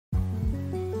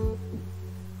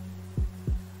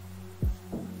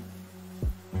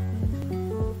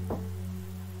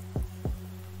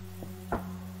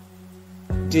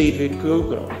David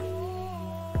Gogo.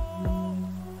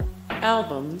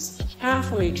 Albums,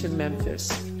 Halfway to Memphis,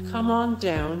 Come On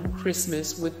Down,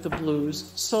 Christmas with the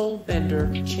Blues, Soul Bender,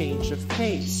 Change of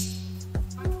Pace.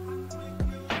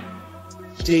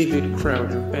 David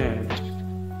Crowder Band.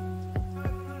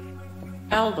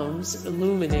 Albums,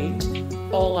 Illuminate,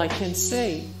 All I Can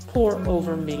Say, Pour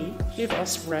Over Me, Give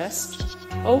Us Rest.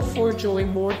 Oh for Joy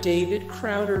More, David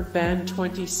Crowder Band.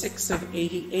 26 of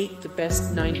 88 The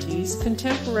Best 90s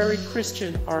Contemporary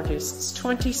Christian Artists.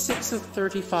 26 of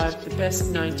 35 The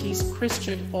Best 90s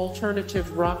Christian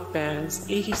Alternative Rock Bands.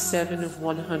 87 of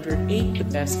 108 The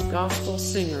Best Gospel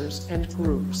Singers and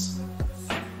Groups.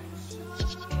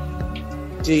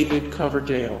 David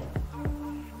Coverdale.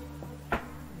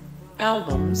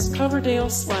 Albums,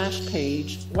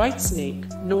 Coverdale/Page, Whitesnake,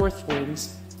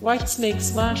 Northwinds,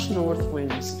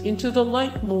 Whitesnake/Northwinds, Into the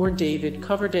Light More, David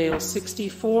Coverdale.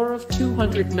 64 of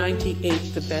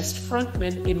 298 The Best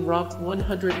Frontmen in Rock.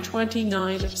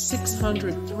 129 of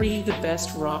 603 The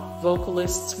Best Rock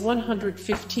Vocalists.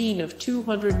 115 of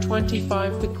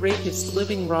 225 The Greatest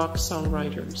Living Rock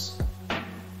Songwriters.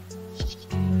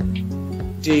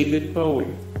 David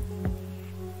Bowie.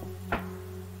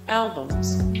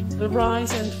 Albums, The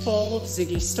Rise and Fall of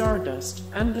Ziggy Stardust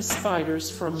and the Spiders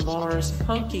from Mars,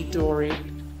 Hunky Dory,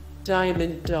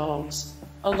 Diamond Dogs,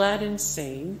 Aladdin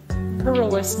Sane,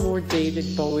 Heroes More,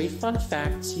 David Bowie. Fun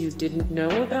facts you didn't know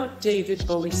about David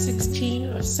Bowie. 16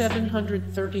 of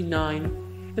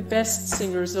 739 The Best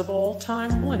Singers of All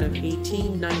Time. 1 of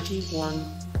 1891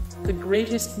 The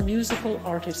Greatest Musical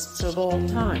Artists of All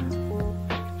Time.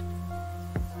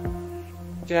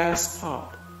 Das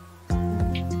Pop.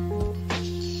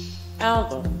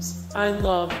 Albums, I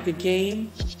Love the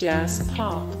Game, Das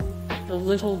Pop, The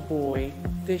Little Boy,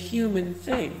 The Human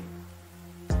Thing.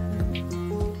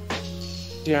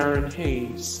 Darren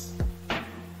Hayes.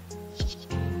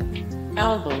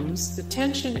 Albums, The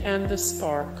Tension and the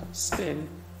Spark, Spin,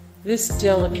 This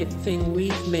Delicate Thing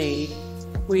We've Made,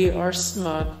 We Are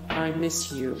Smug, I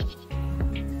Miss You.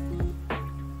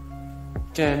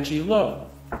 D'Angelo.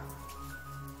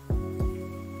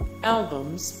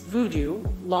 Albums, Voodoo,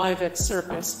 Live at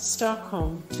Circus,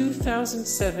 Stockholm,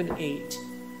 2007-8.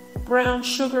 Brown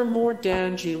Sugar More,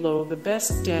 D'Angelo, The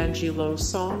Best D'Angelo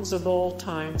Songs of All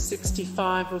Time.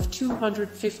 65 of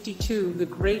 252 The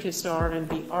Greatest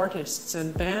R&B Artists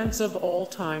and Bands of All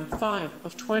Time. 5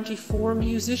 of 24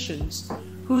 Musicians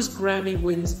whose Grammy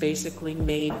wins basically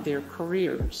made their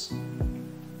careers.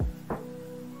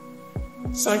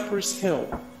 Cypress Hill.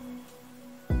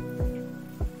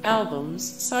 Albums,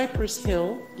 Cypress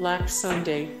Hill, Black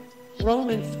Sunday,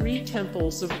 Roman 3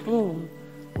 Temples of Boom,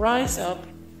 Rise Up,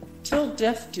 Till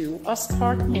Death Do Us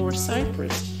Part. More,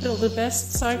 Cypress Hill. The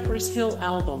Best Cypress Hill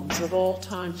Albums of All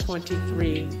Time.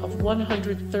 23 of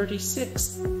 136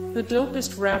 The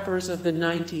Dopest Rappers of the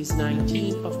 90s.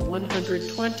 19 of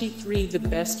 123 The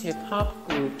Best Hip-Hop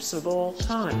Groups of All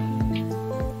Time.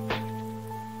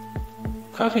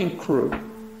 Cutting Crew.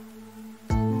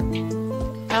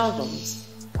 Albums,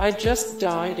 I Just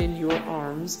Died in Your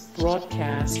Arms,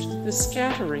 Broadcast, The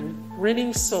Scattering,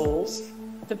 Grinning Souls,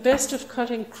 The Best of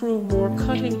Cutting Crew. More,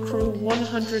 Cutting Crew.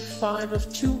 105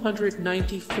 of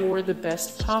 294 The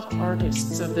Best Pop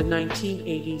Artists of the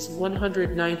 1980s.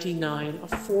 199 of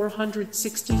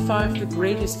 465 The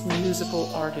Greatest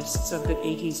Musical Artists of the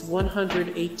 80s.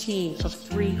 118 of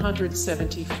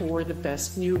 374 The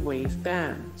Best New Wave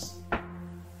Bands.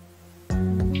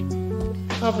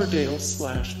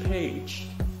 Coverdale/Page.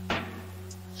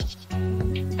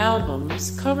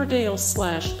 Albums,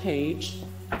 Coverdale/Page,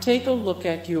 Take a Look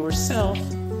at Yourself,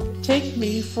 Take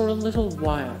Me for a Little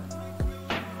While.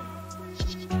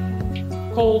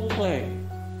 Coldplay.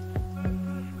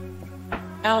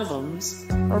 Albums,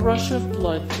 A Rush of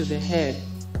Blood to the Head,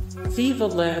 Viva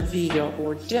La Vida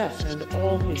or Death and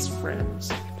All His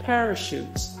Friends,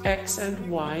 Parachutes, X and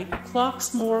Y,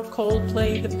 Clocks. More,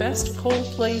 Coldplay. The Best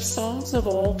Coldplay Songs of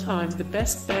All Time. The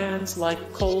best bands like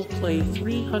Coldplay.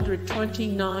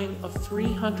 329 of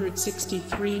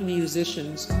 363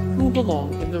 musicians who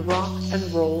belong in the Rock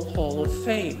and Roll Hall of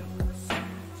Fame.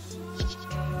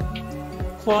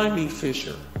 Climby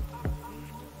Fisher.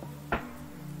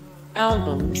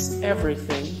 Albums,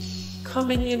 Everything,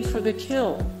 Coming In for the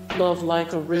Kill, Love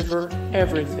Like a River,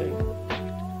 Everything.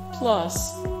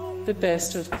 Plus, the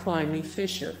best of Climby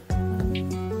Fisher.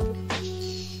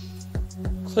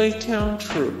 Claytown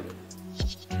Troop.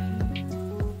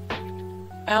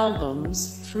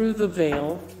 Albums, Through the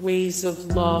Veil, Ways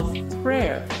of Love,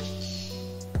 Prayer.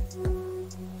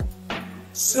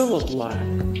 Cilla Black.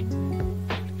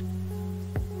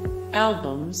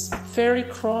 Albums, Ferry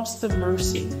Cross the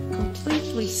Mercy, Complete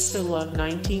Completely Scylla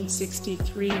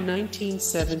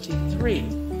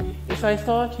 1963-1973. If I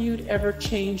thought you'd ever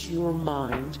change your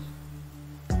mind.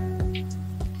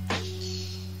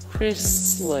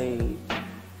 Chris Slade.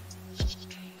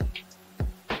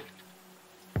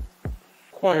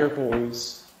 Choir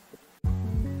Boys.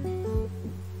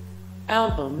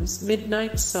 Albums: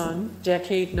 Midnight Sun,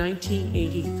 Decade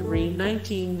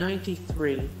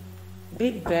 1983-1993.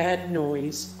 Big Bad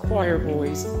Noise, Choir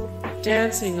Boys,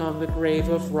 Dancing on the Grave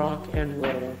of Rock and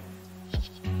Roll.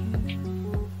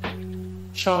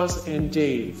 Chaz and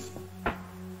Dave.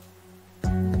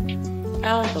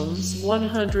 Albums: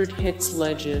 100 Hits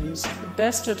Legends,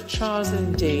 Best of Chaz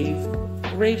and Dave,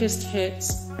 Greatest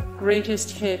Hits,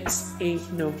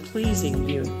 Ain't No Pleasing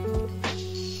You.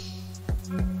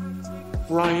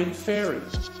 Brian Ferry.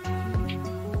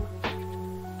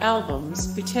 Albums: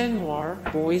 Bitennoir,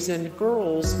 Boys and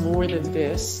Girls, More Than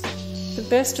This, The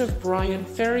Best of Brian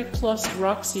Ferry plus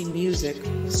Roxy Music,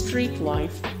 Street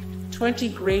Life, 20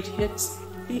 Great Hits,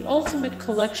 The Ultimate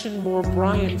Collection, More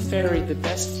Brian Ferry, The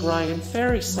Best Brian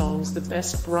Ferry Songs, The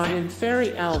Best Brian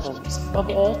Ferry Albums of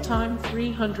All Time,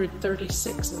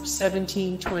 336 of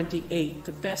 1728,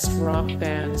 The Best Rock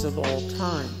Bands of All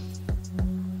Time.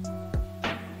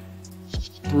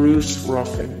 Bruce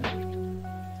Ruffin.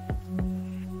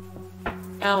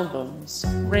 Albums: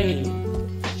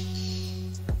 Rain.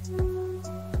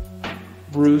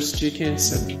 Bruce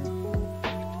Dickinson.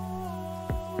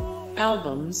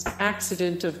 Albums: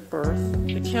 Accident of Birth,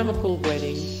 The Chemical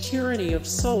Wedding, Tyranny of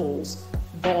Souls,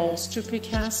 Balls to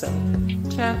Picasso,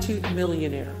 Tattooed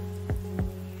Millionaire.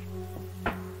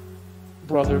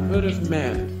 Brotherhood of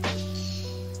Man.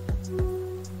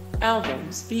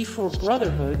 Albums: B for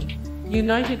Brotherhood,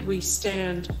 United We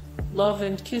Stand, Love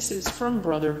and Kisses from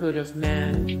Brotherhood of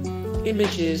Man,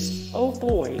 Images, Oh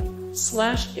Boy,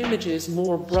 / Images,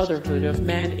 More Brotherhood of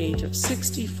Man, 8 of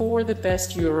 64, The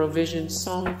Best Eurovision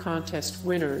Song Contest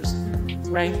Winners,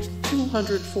 ranked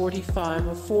 245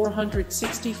 of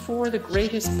 464, The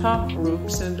Greatest Pop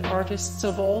Groups and Artists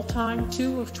of All Time,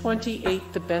 2 of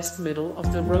 28, The Best Middle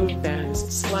of the Road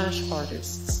Bands /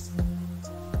 Artists.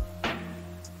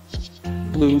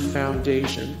 Blue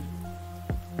Foundation.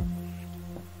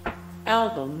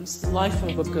 Albums: Life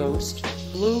of a Ghost,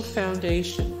 Blue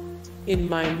Foundation, In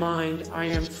My Mind I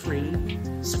Am Free,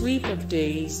 Sweep of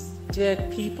Days,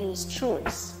 Dead People's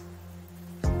Choice.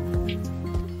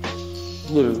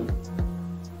 Blue.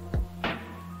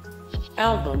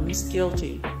 Albums: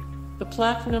 Guilty, The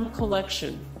Platinum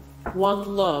Collection,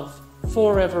 One Love,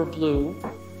 Forever Blue,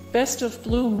 Best of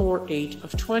Blue, More 8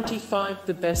 of 25,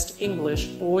 The Best English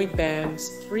Boy Bands,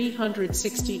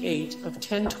 368 of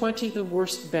 1020, The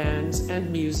Worst Bands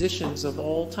and Musicians of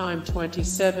All Time,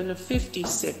 27 of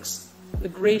 56, The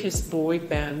Greatest Boy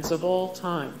Bands of All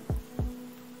Time.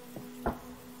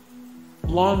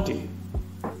 Blondie.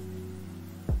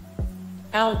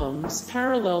 Albums: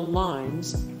 Parallel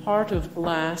Lines, Heart of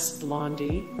Glass,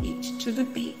 Blondie, Beat to the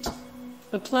Beat,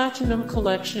 The Platinum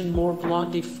Collection, More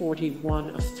Blondie,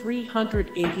 41 of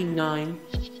 389,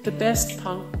 The Best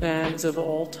Punk Bands of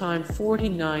All Time,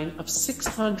 49 of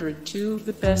 602,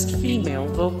 The Best Female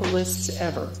Vocalists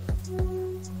Ever.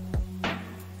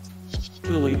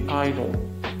 Billy Idol.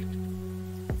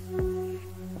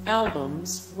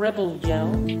 Albums: Rebel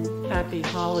Yell, Happy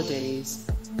Holidays,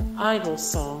 Idol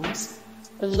Songs,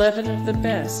 11 of the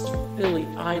Best, Billy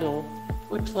Idol,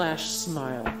 Whiplash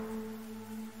Smile.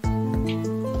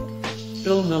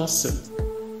 Bill Nelson.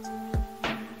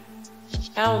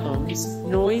 Albums: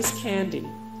 Noise Candy,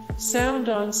 Sound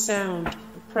on Sound,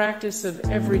 The Practice of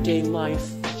Everyday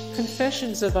Life,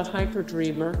 Confessions of a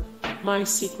Hyperdreamer, My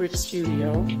Secret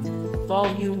Studio,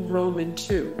 Volume Roman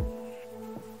 2.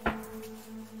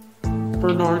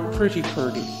 Bernard Pretty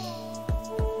Purdy.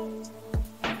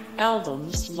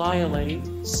 Albums: Liale,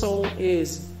 Soul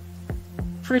Is,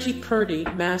 Pretty Purdy,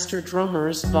 Master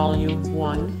Drummers Volume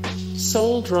 1,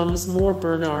 Soul Drums, More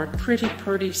Bernard Pretty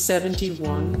Purdy,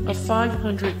 71 of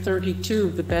 532,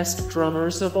 The Best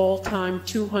Drummers of All Time,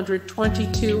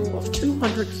 222 of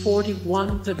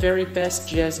 241, The Very Best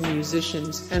Jazz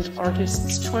Musicians and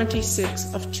Artists,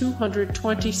 26 of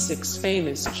 226,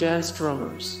 Famous Jazz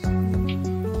Drummers.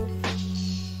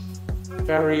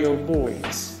 Barrio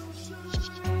Boys.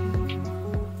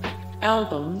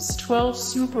 Albums: 12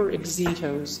 Super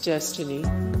Exitos, Destiny,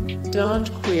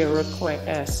 Don't Queer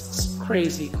Requests,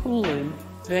 Crazy Coolin',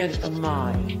 Then Am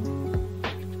I.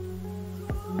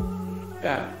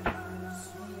 Bat.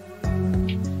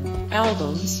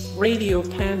 Albums: Radio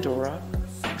Pandora,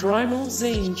 Dreimal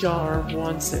Zane Jar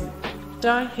Wanson,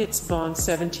 Die Hits Bond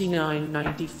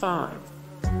 79-95,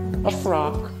 A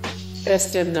Frock,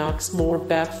 Best M. Knox Moore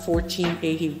Bap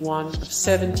 1481 of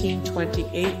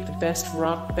 1728. The best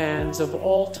rock bands of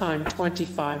all time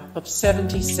 25 of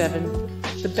 77.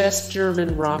 The best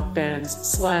German rock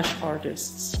bands /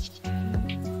 artists.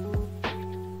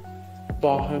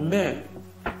 Bohemian.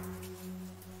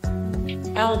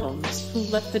 Albums Who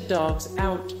Let the Dogs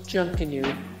Out,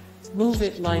 Junkanoo, Move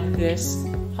It Like This,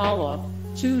 Holla,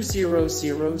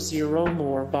 2000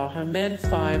 More. Bohemian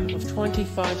 5 of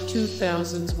 25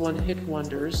 2000s one-hit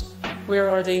wonders. Where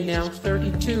Are They Now?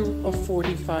 32 of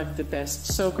 45 The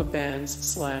best soca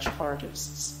bands /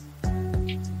 artists.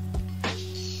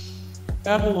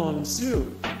 Babylon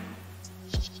Zoo.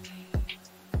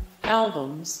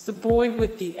 Albums The Boy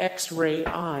with the X-Ray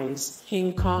Eyes,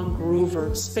 King Kong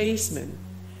Groover, Spaceman,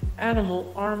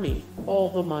 Animal Army, All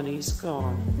the Money's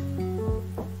Gone.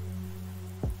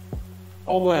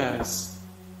 Oaz.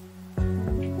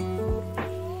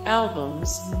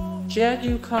 Albums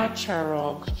Jaduka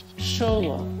Charog,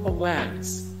 Shola,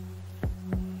 Oaz.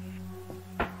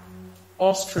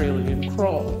 Australian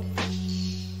Crawl.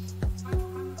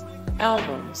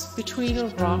 Albums Between a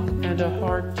Rock and a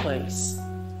Hard Place,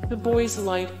 The Boys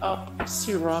Light Up,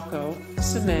 Sirocco,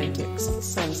 Semantics,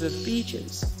 Sons of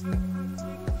Beaches.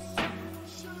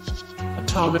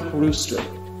 Atomic Rooster.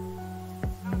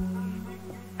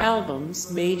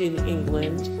 Albums Made in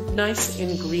England, Nice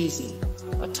and Greasy,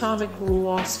 Atomic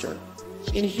Rooster.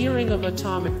 In Hearing of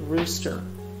Atomic Rooster,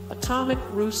 Atomic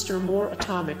Rooster More.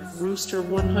 Atomic Rooster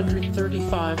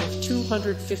 135 of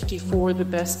 254 The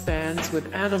best bands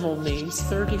with animal names,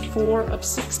 34 of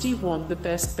 61 The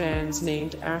best bands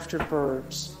named after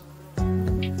birds.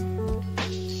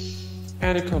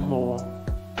 Annika Moa.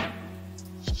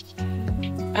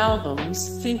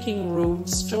 Albums Thinking Room,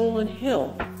 Stolen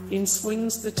Hill, In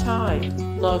Swings the Tide,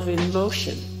 Love in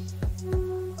Motion.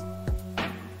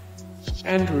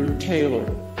 Andrew Taylor.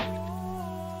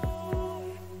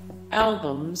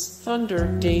 Albums Thunder,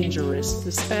 Dangerous,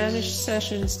 The Spanish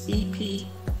Sessions EP,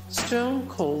 Stone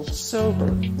Cold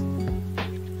Sober.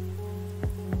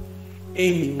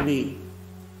 Amy Lee.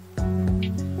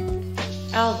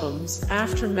 Albums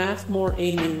Aftermath More.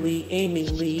 Amy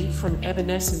Lee from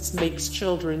Evanescence makes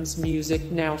children's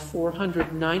music now,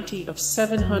 490 of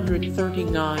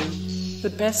 739. The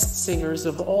best singers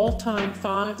of all time,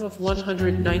 5 of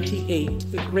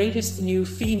 198. The greatest new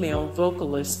female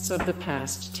vocalists of the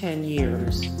past 10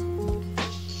 years.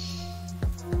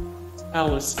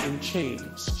 Alice in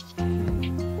Chains.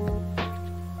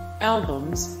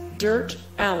 Albums Dirt,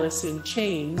 Alice in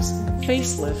Chains,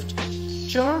 Facelift,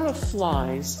 Jar of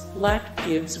Flies, Black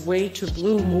Gives Way to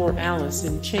Blue. More. Alice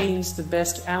in Chains. The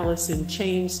best Alice in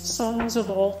Chains songs of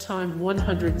all time,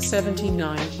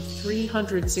 179 of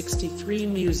 363.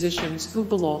 Musicians who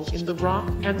belong in the Rock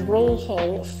and Roll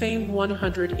Hall of Fame,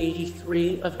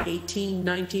 183 of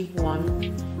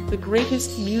 1891. The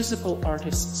greatest musical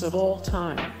artists of all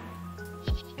time.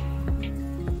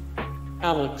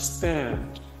 Alex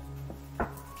Band.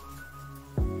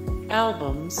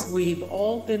 Albums We've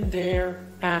All Been There,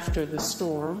 After the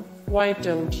Storm, Why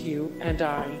Don't You and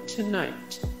I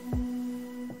Tonight.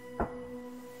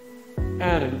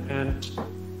 Adam Ant.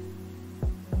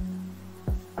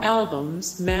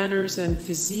 Albums Manners and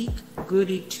Physique,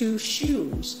 Goody Two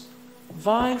Shoes,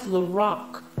 Vive le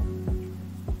Rock.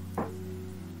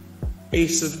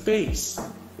 Ace of Base.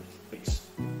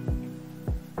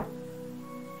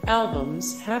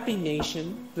 Albums Happy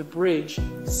Nation, The Bridge,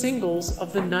 Singles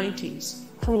of the 90s,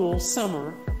 Cruel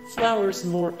Summer, Flowers.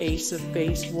 More. Ace of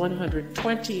Base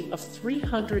 120 of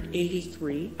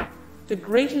 383. The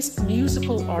greatest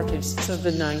musical artists of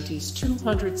the 90s,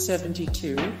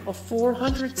 272 of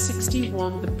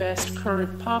 461. The best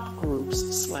current pop groups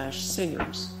 /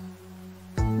 singers.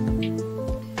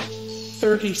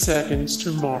 30 Seconds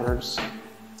to Mars.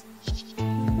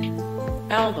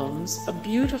 Albums A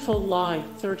Beautiful Lie,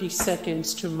 30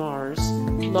 Seconds to Mars,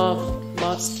 Love,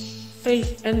 Lust,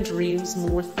 Faith and Dreams.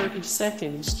 More. 30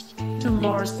 Seconds to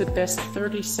Mars. The best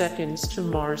 30 Seconds to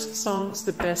Mars songs.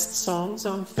 The best songs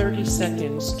on 30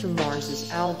 Seconds to Mars's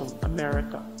album,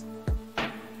 America.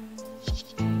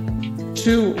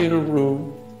 2 in a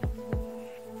Room.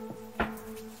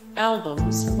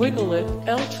 Albums Wiggle It,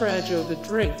 El Trago The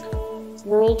Drink,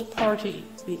 World Party,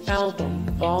 The Album,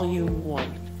 Volume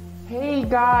 1. Hey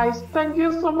guys, thank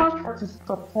you so much for the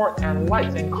support and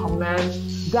likes and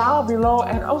comments down below,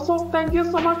 and also thank you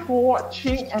so much for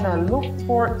watching, and I look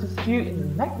forward to see you in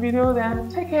the next video. Then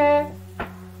take care,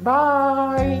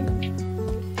 bye.